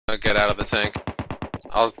get out of the tank.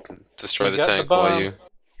 I'll destroy the got tank the while you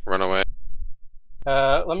run away.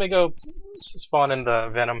 Let me go spawn in the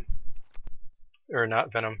venom. Or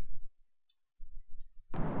not venom.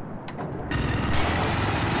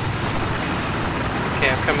 Okay,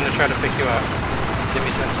 I'm coming to try to pick you up. Give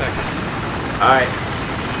me 10 seconds. Alright.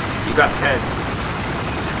 You got 10.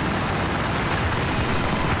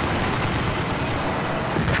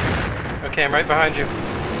 Okay, I'm right behind you.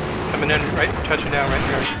 Coming in, right, touching down right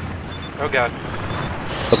here. Oh god.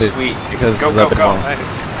 Sweet. Because go, go, go.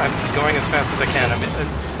 I'm going as fast as I can. I'm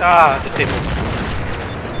disabled.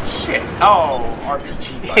 Shit. Oh,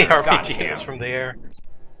 RPG. The RPG is from the air.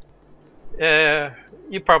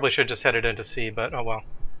 You probably should just head it into C, but oh well.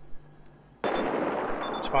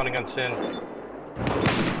 Spawning on Sin.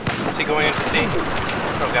 Is he going into C?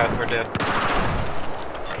 Oh god, we're dead.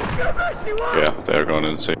 Yeah, they're going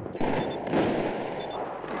into C.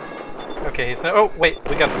 Okay, he's not. Oh, wait,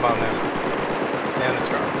 we got the bomb there. And it's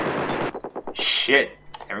gone. Shit.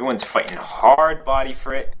 Everyone's fighting hard body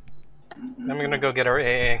for it. I'm gonna go get our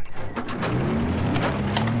AA.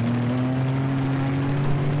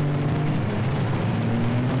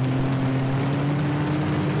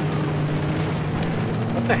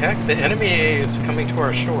 What the heck? The enemy AA is coming to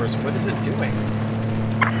our shores. What is it doing?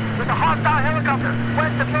 There's a hostile helicopter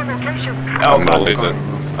west of your location. Oh, I'm gonna laser.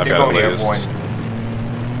 I've got it lased.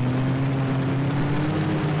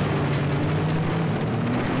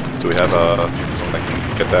 Do we have someone that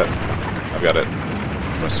can get that? I've got it.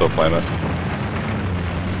 I'm gonna still flame it.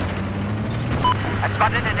 I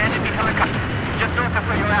spotted an enemy helicopter just north of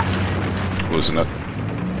where you're at. Losing it.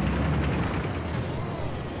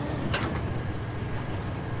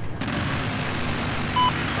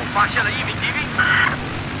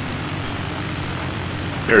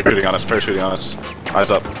 Parachuting on us, parachuting on us. Eyes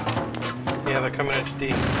up. Yeah, they're coming into D.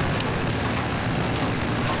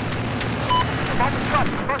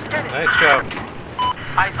 Nice job.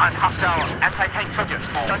 Eyes on hostile anti-tank soldiers.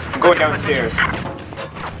 I'm going downstairs.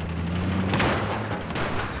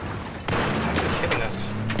 It's hitting us.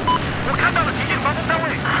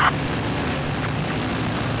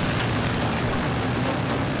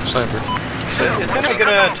 Sniper. Is anyone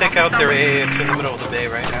gonna take out their AA? It's in the middle of the bay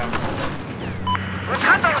right now.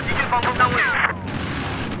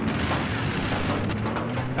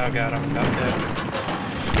 Oh god, I'm about dead.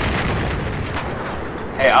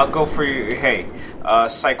 Hey, I'll go for you. Hey,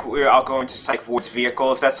 I'll go into Psych Ward's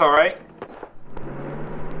vehicle if that's alright.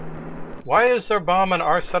 Why is there a bomb on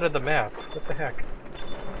our side of the map? What the heck?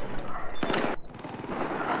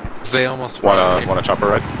 They almost Want a chopper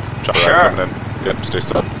ride? Chopper Sure. ride coming in. Yep, stay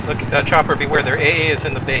still. Look, Chopper, beware, their AA is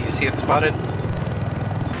in the bay. You see it spotted?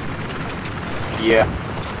 Yeah.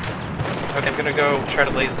 Okay, I'm gonna go try to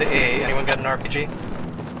laze the AA. Anyone got an RPG?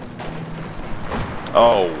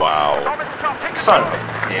 Oh, wow. Son of a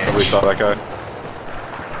We bitch. saw that guy.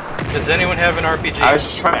 Does anyone have an RPG? I was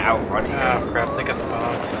just trying to outrun him. Oh crap, they got the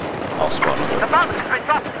bomb. I'll spawn with The it. bomb has been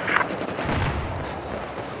dropped.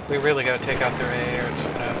 We really gotta take out their AA or it's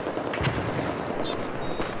gonna...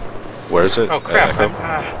 Where is it? Oh crap, Echo?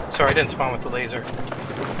 sorry, I didn't spawn with the laser.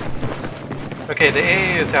 Okay, the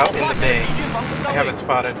AA is out in the bay. I have it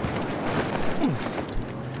spotted.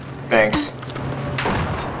 Thanks.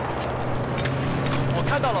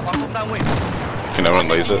 Can no one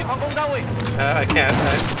laser it? I can't.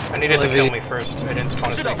 I needed to kill me first. I didn't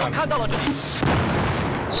spawn as recon.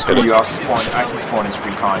 Screw you, I'll spawn. I can spawn as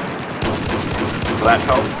recon. Will that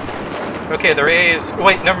help? Okay, their AA is...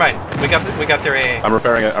 Wait, never mind. We got their AA. I'm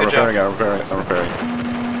repairing it, I'm Good job. repairing it.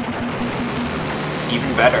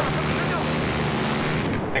 Even better.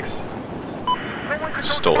 Thanks.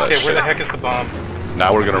 Stole that Okay, shit. where the heck is the bomb?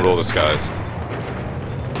 Now we're gonna roll this, guys.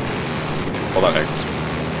 Hold on, Nick.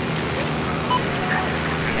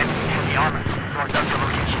 Heavy armor north of your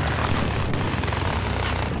location.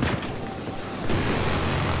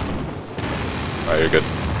 Alright, you're good.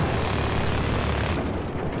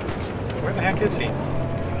 Where the heck is he?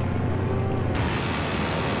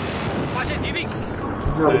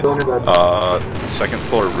 Second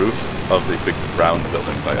floor roof of the big round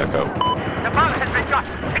building by Echo. The bomb has been dropped.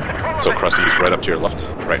 Take control of So it. Krusty's right up to your left,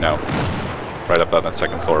 right now. Right up on that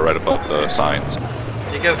second floor, right above the signs.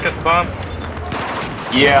 You guys got the bomb?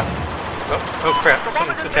 Yeah. Oh crap,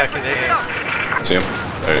 someone's attacking the AA. See him?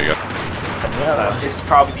 There you go. This is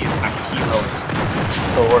probably the attack hero. It's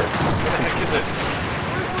the word. Where the heck is it?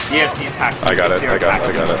 Yeah, it's the attack hero. I got It's it, their I got attack it,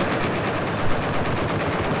 I got hero. it.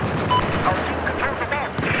 Our team controls the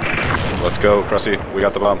bomb. Let's go, Krusty. We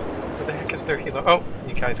got the bomb. Where the heck is their helo? Oh,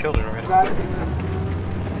 you guys killed it already.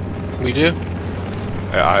 We do?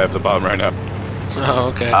 Yeah, I have the bomb right now. Oh,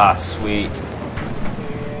 okay. Ah, sweet.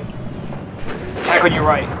 And Check on your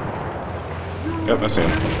right. Yep, I see him.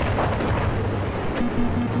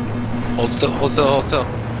 Hold still, hold still, hold still.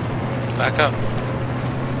 Back up.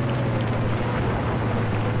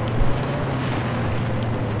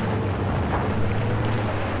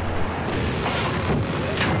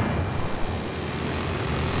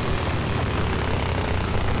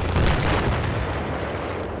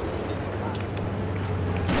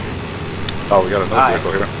 Oh, we got another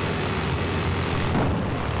vehicle here.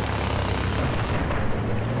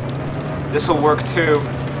 This'll work too.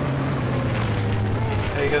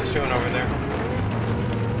 How you guys doing over there?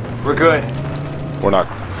 We're good. We're not.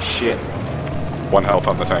 Shit. 1 health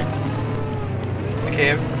on the tank. Okay,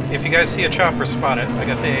 if you guys see a chopper, spawn it. I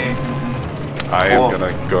got the A. I am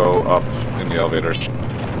gonna go up in the elevators.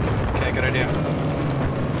 Okay, good idea.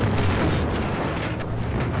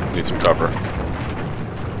 Need some cover.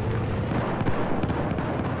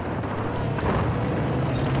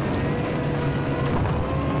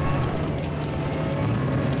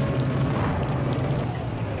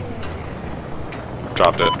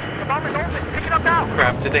 Dropped it. The bomb is open. Pick it up now.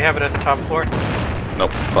 Crap, did they have it at the top floor?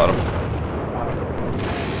 Nope, bottom.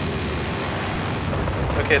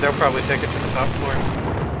 Okay, they'll probably take it to the top floor.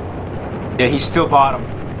 Yeah, he's still bottom.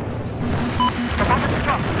 The bomb is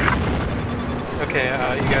dropped. Okay,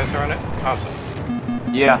 you guys are on it? Awesome.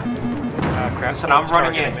 Yeah. Crap. Listen, I'm it's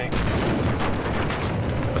running targeting in. me.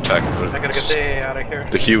 Attack. I gotta get the A out of here.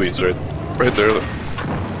 The Huey's right there.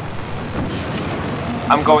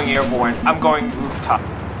 I'm going airborne. I'm going rooftop.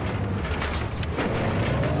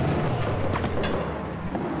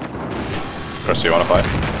 Krusty, you wanna fight?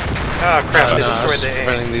 Ah, crap, they No, I was destroyed just the A.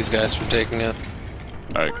 preventing these guys from taking it.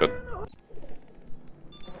 Alright, good.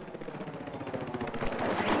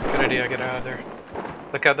 Good idea, get out of there.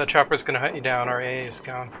 Look out, that chopper's gonna hunt you down. Our A is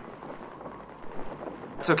gone.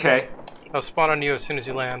 It's okay. I'll spawn on you as soon as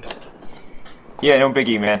you land. Yeah, no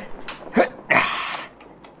biggie, man.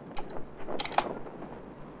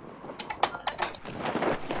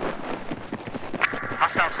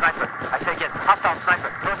 Hostile sniper. I say again, hostile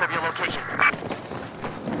sniper, north of your location.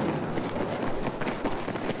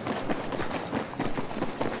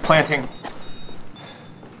 Planting.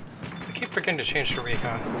 I keep forgetting to change to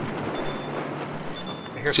recon.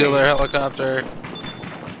 I hear Steal their things- helicopter.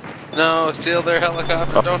 No, steal their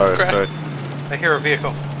helicopter. Oh, Don't alright, crash. sorry. I hear a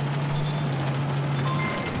vehicle.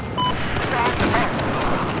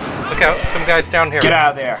 Look out, some guy's down here. Get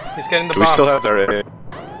out of there. He's getting the Do we bomb. still have their A?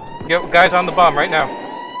 Yo, guy's on the bomb right now.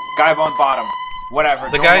 Guy on bottom. Whatever.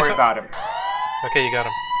 The Don't guy's- worry about him. Okay, you got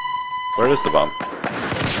him. Where is the bomb?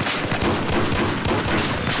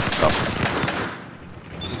 Oh,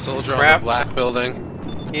 There's a soldier on Crap. the black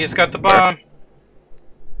building. He's got the bomb.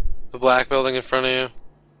 The black building in front of you.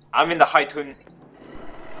 I'm in the Haitun.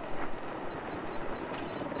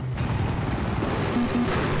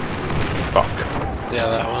 fuck. Yeah,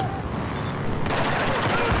 that one.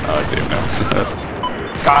 Oh, I see him now.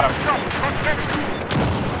 Got him.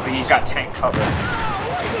 But he's got tank cover.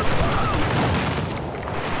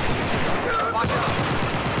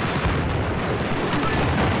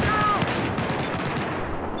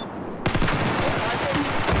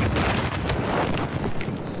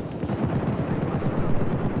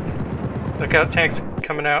 Look out, tanks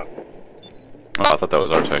coming out. Oh, I thought that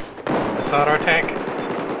was our tank. It's not our tank.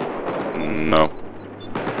 No.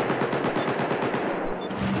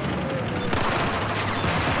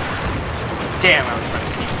 Damn, I was trying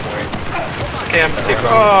to see for it. Okay, I'm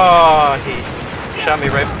C4. Oh, he shot me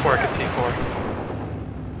right before I could C4.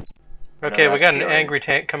 Okay, we got an angry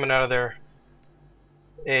tank coming out of there.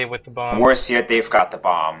 A with the bomb. Worse yet, they've got the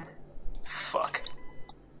bomb. Fuck.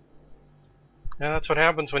 Yeah, that's what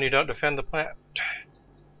happens when you don't defend the plant.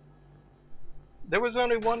 There was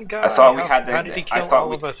only one guy. I thought we had How did he I kill thought all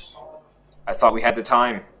we- of us? I thought we had the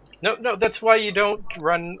time. No, that's why you don't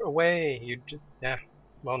run away. Yeah.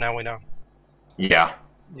 Well, now we know. Yeah.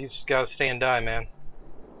 These guys stay and die, man.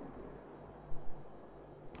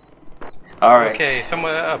 Alright. Okay,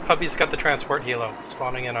 someone, Puppy's got the transport helo.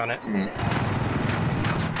 Spawning in on it.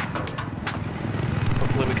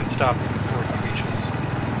 Hopefully we can stop it before he reaches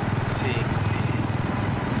C.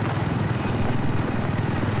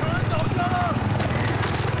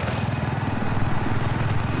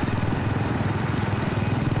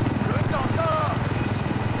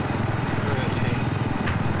 Where is he?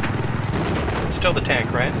 It's still the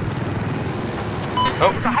tank, right?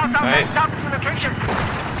 Oh, It's a hostile nice. south of your location. The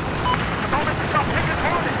bomb is dropped. Take it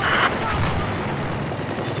forward.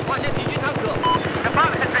 The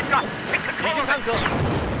bomb has been dropped. Take control of it.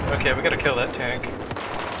 Okay, we gotta kill that tank.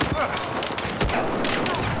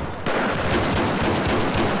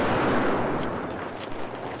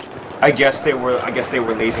 I guess they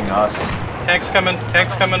were lasing us. Tanks coming.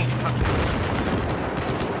 Tanks coming.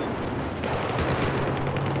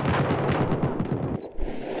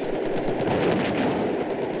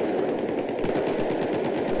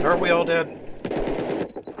 Are we all dead?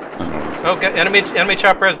 Oh, enemy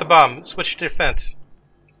chopper has the bomb. Switch to defense.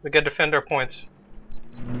 We gotta defend our points.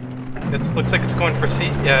 It looks like it's going for C.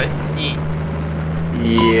 Yeah, E.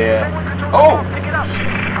 Yeah. Oh! Pick it up.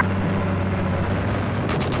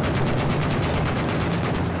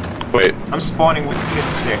 Wait, I'm spawning with Sin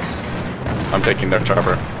 6. I'm taking their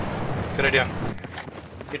chopper. Good idea.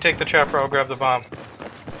 You take the chopper, I'll grab the bomb.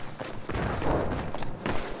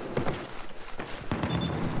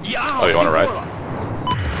 Oh, you want to ride?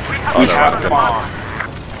 Oh, We no, have I'm a good. bomb.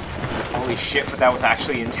 Holy shit, but that was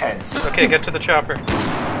actually intense. Okay, get to the chopper.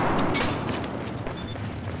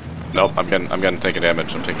 Nope, I'm getting taking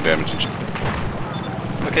damage. I'm taking damage.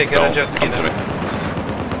 Okay, get on jet ski come to me. then.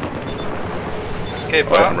 Okay,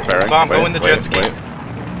 Wait, I'm bomb, repairing. bomb, go Wait, in the wait, jet ski. wait.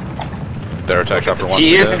 Their attack chopper wants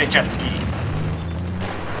He me is in dead. a jet ski.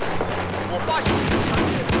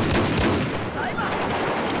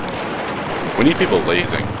 We need people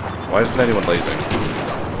lasing. Why isn't anyone lasing?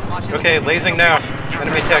 Okay, lasing now.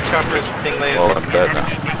 Enemy attack chopper is being lased. Well, I'm dead now.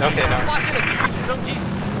 Okay, now.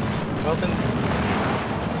 Well then,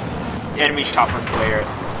 Enemy chopper flared.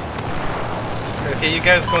 okay, you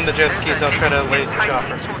guys go in the jet skis, I'll try to laze the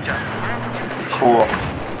chopper. Cool.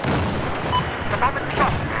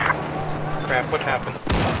 Crap, what happened?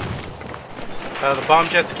 The bomb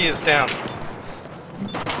jet ski is down.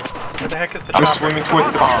 Where the heck is the chopper? I'm swimming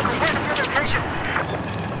towards the bomb.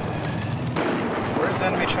 Where's the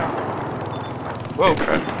enemy chopper? Whoa.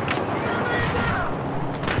 Okay.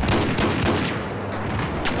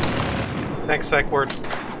 Thanks, psych ward.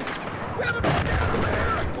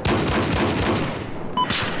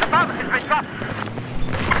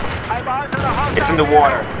 It's in the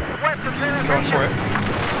water. Going for it.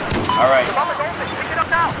 Alright.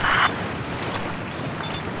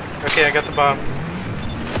 Okay, I got the bomb.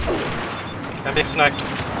 I'm being sniped.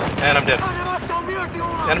 And I'm dead.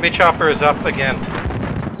 Enemy chopper is up again.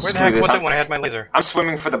 Where the Screw heck this, was it when I had my laser? I'm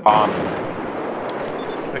swimming for the bomb.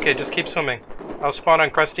 Okay, just keep swimming. I'll spawn on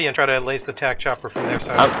Krusty and try to lace the attack chopper from their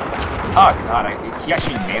side. Oh god, he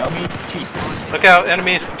actually nailed me? Jesus. Look out,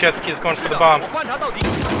 enemy jet ski is going for the bomb. The bomb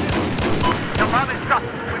is dropped.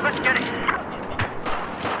 We must get it.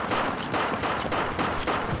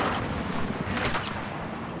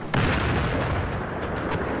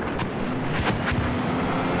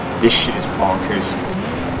 This shit is bonkers.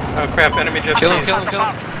 Oh crap, enemy jet ski. Kill him, kill him, kill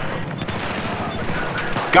him.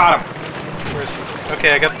 Got him! Where's...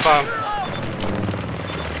 Okay, I got the bomb.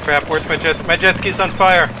 Crap, where's my jet ski? My jet ski's on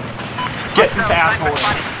fire! Get this asshole in.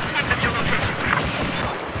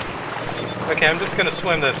 Okay, I'm just gonna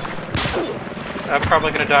swim this. I'm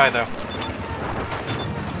probably gonna die though.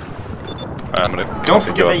 I'm gonna. Don't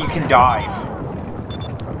forget that you can dive.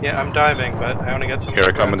 Yeah, I'm diving, but I only got some... Here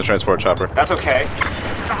I come in the transport chopper. That's okay.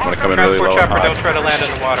 I'm gonna come in really Transport low and chopper, don't high. try to land in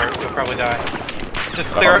the water. You'll probably die. Just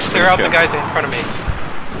clear out the guys in front of me.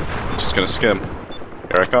 Just gonna skim.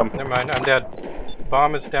 Here I come. Never mind, I'm dead.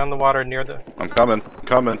 Bomb is down the water near the... I'm coming. I'm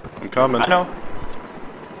coming. I'm coming. I know.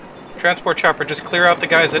 Transport chopper, just clear out the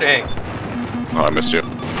guys at A. Oh, I missed you.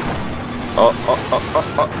 Oh,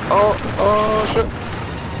 shit.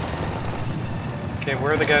 Okay,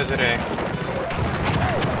 where are the guys at A?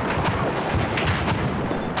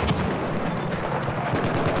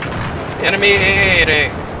 Enemy AA at A.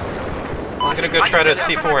 I'm gonna go try to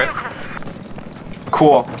C4 it.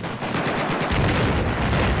 Cool.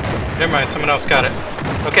 Never mind, someone else got it.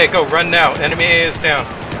 Okay, go, run now. Enemy A is down.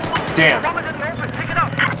 Damn.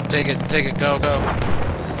 Take it, go, go.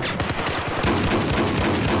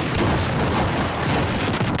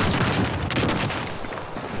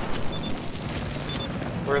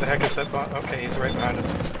 Where the heck is that bomb? Okay, he's right behind us.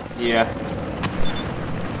 Yeah.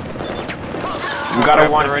 We got a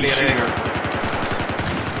Crap, one they're already at A. shooter.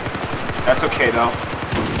 That's okay though.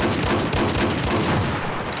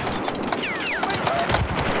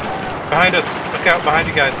 Behind us! Look out, behind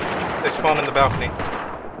you guys. They spawned in the balcony.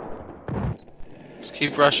 Just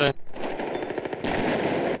keep rushing.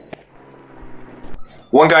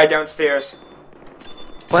 One guy downstairs.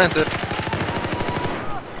 Plant it.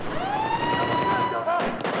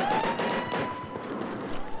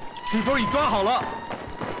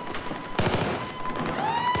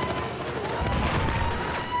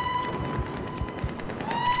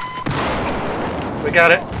 We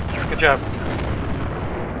got it. Good job.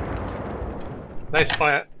 Nice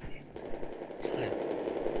plant.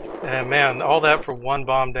 And man, all that for one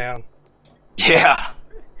bomb down. Yeah.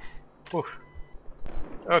 Whew.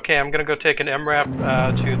 Okay, I'm gonna go take an MRAP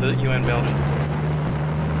to the UN building.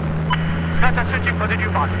 Scouts are searching for the new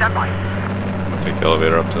box. Stand by. I'll take the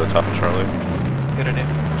elevator up to the top of Charlie. Good idea.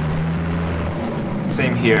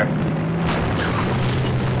 Same here.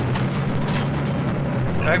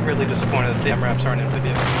 I'm really disappointed that the MRAPs aren't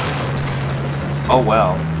amphibious. Oh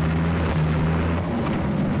well.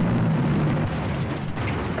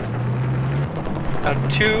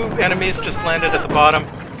 Two enemies just landed at the bottom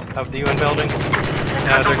of the UN building.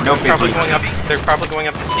 They're probably going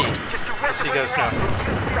up to sea. Just so you guys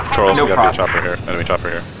know. Charles, No we got problem. your chopper here. Enemy chopper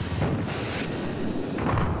here.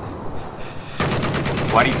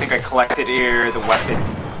 Why do you think I collected here the weapon?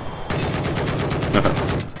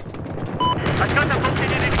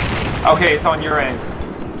 Okay, it's on your end.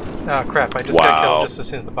 Oh crap, I just got killed just as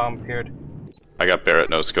soon as the bomb appeared. I got Barrett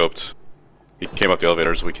no-scoped. He came up the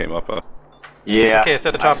elevators, we came up. Yeah. Okay, it's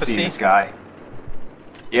at the top of see C. this guy.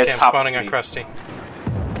 Yeah, it's Okay, I'm top of spawning C. on Krusty.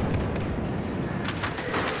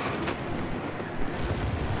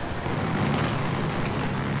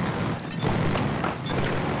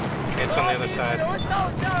 Okay, it's on the other side.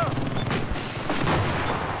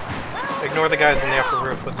 Ignore the guys in the upper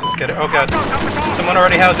roof. Let's just get it. Oh god, someone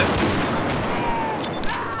already has it.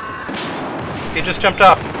 He just jumped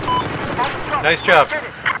off. Nice job.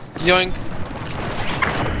 Yoink.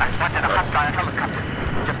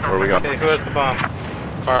 Where are we going? Okay, who has the bomb?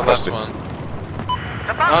 Far left Krusty. one.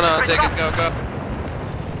 Oh no, take it, go, go.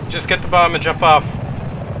 Just get the bomb and jump off.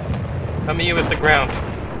 How many of you at the ground?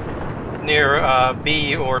 Near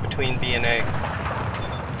B or between B and A.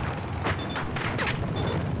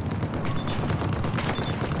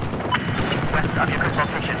 West of your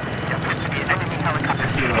location, there appears to be enemy helicopter.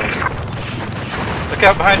 Heroes. Look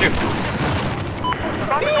out behind you!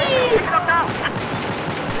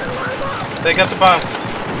 They got the bomb.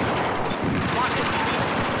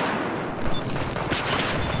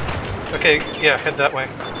 Okay, yeah, head that way.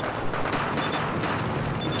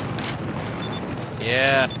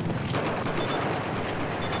 Yeah.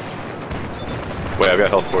 Wait, I've got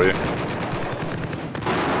health for you.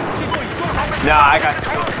 Nah, I got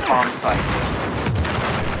killed at the bomb site.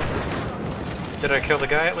 Did I kill the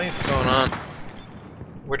guy at least? What's going on?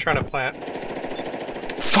 We're trying to plant.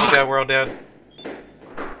 Fuck! Yeah, we're all dead.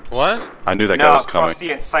 What? I knew that guy No, was coming.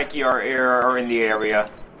 Krusty and Psyche are in the area.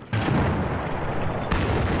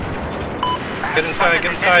 Get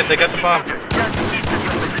inside, they got the bomb.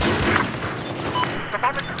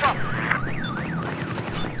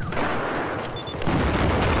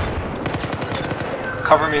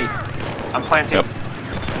 Cover me. I'm planting. Yep.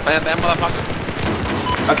 Plant that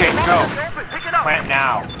motherfucker. Okay, go. Plant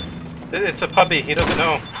now. It's a puppy, he doesn't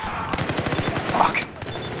know. Fuck.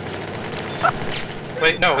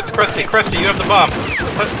 Wait, no, it's Krusty. Krusty, you have the bomb.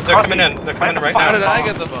 They're Krusty, coming in. They're coming in right plant How the did now. I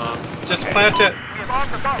get the bomb? Just plant it.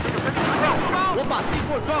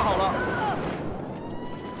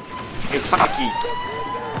 Hey, Psyche.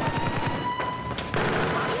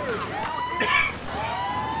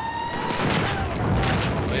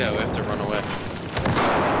 Oh yeah, we have to run away.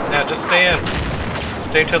 Yeah, just stay in.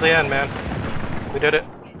 Stay till the end, man. We did it.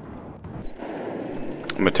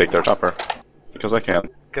 I'm gonna take their chopper. Because I can.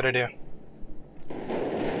 Good idea.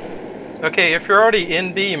 Okay, if you're already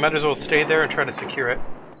in B, you might as well stay there and try to secure it.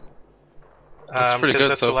 That's pretty 'cause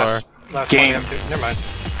good that's so the last one Game. we have to. Never mind.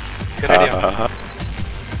 Good idea.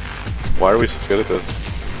 Why are we so good at this?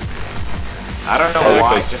 I don't know Probably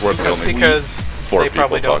why. because Just we're because building Because four they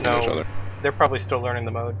probably people don't talking to each know. other. They're probably still learning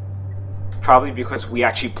the mode. probably because we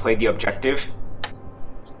actually played the objective.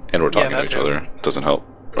 And we're talking that to each too. other. Doesn't help.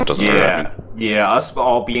 It doesn't hurt. I mean. Yeah. Us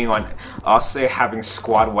all being on, us having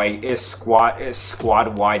squad wide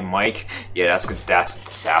mic. Yeah, that's a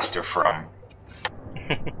disaster from.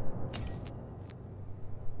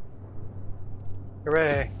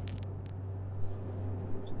 Hooray!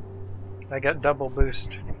 I got double boost.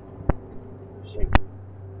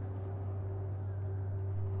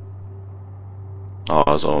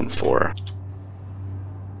 Oh, zone 4.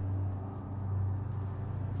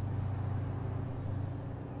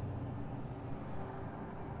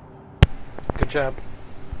 Good job.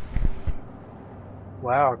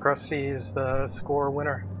 Wow, Krusty's the score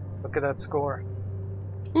winner. Look at that score.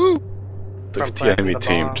 Woo! The From planting enemy the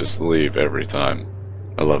team bomb. just leave every time.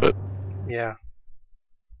 I love it. Yeah.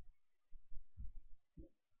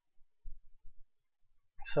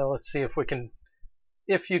 So let's see if we can.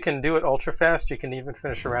 If you can do it ultra fast, you can even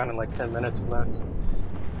finish around in like 10 minutes or less.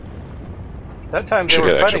 That time they Should were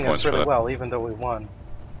get extra fighting us points for really that. well, even though we won.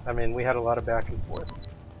 I mean, we had a lot of back and forth.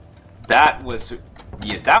 That was,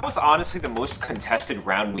 yeah, that was honestly the most contested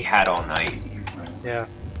round we had all night. Yeah.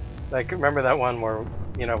 Like, remember that one where,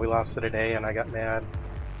 you know, we lost it at A and I got mad?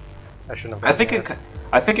 I shouldn't have.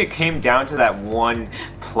 I think it came down to that one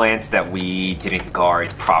plant that we didn't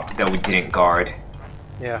guard.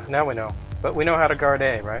 Yeah, now we know. But we know how to guard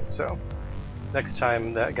A, right? So next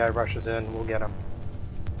time that guy rushes in, we'll get him.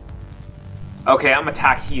 Okay, I'm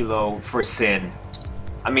attack helo for Sin.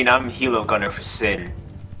 I'm helo gunner for Sin.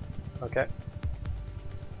 Okay.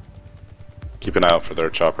 Keep an eye out for their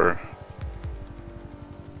chopper.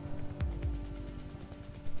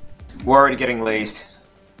 We're already getting lazed.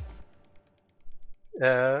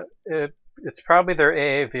 It's probably their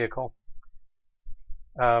AA vehicle.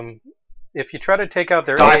 If you try to take out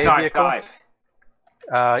their Dive, AA dive, vehicle,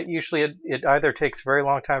 dive. usually it either takes a very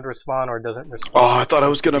long time to respond or doesn't Oh, respond. I thought I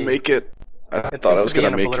was gonna make it. I thought I was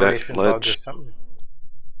gonna make that bug or ledge. something.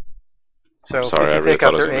 So sorry, if I you can really take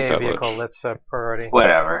out thought I was their gonna make AA that vehicle, ledge. that's priority.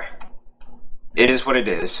 Whatever. It is what it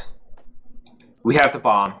is. We have the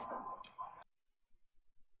bomb.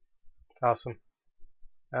 Awesome.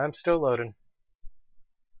 I'm still loading.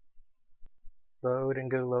 Load and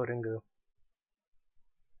go, load and go.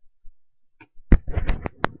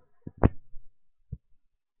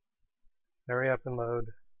 Hurry up and load.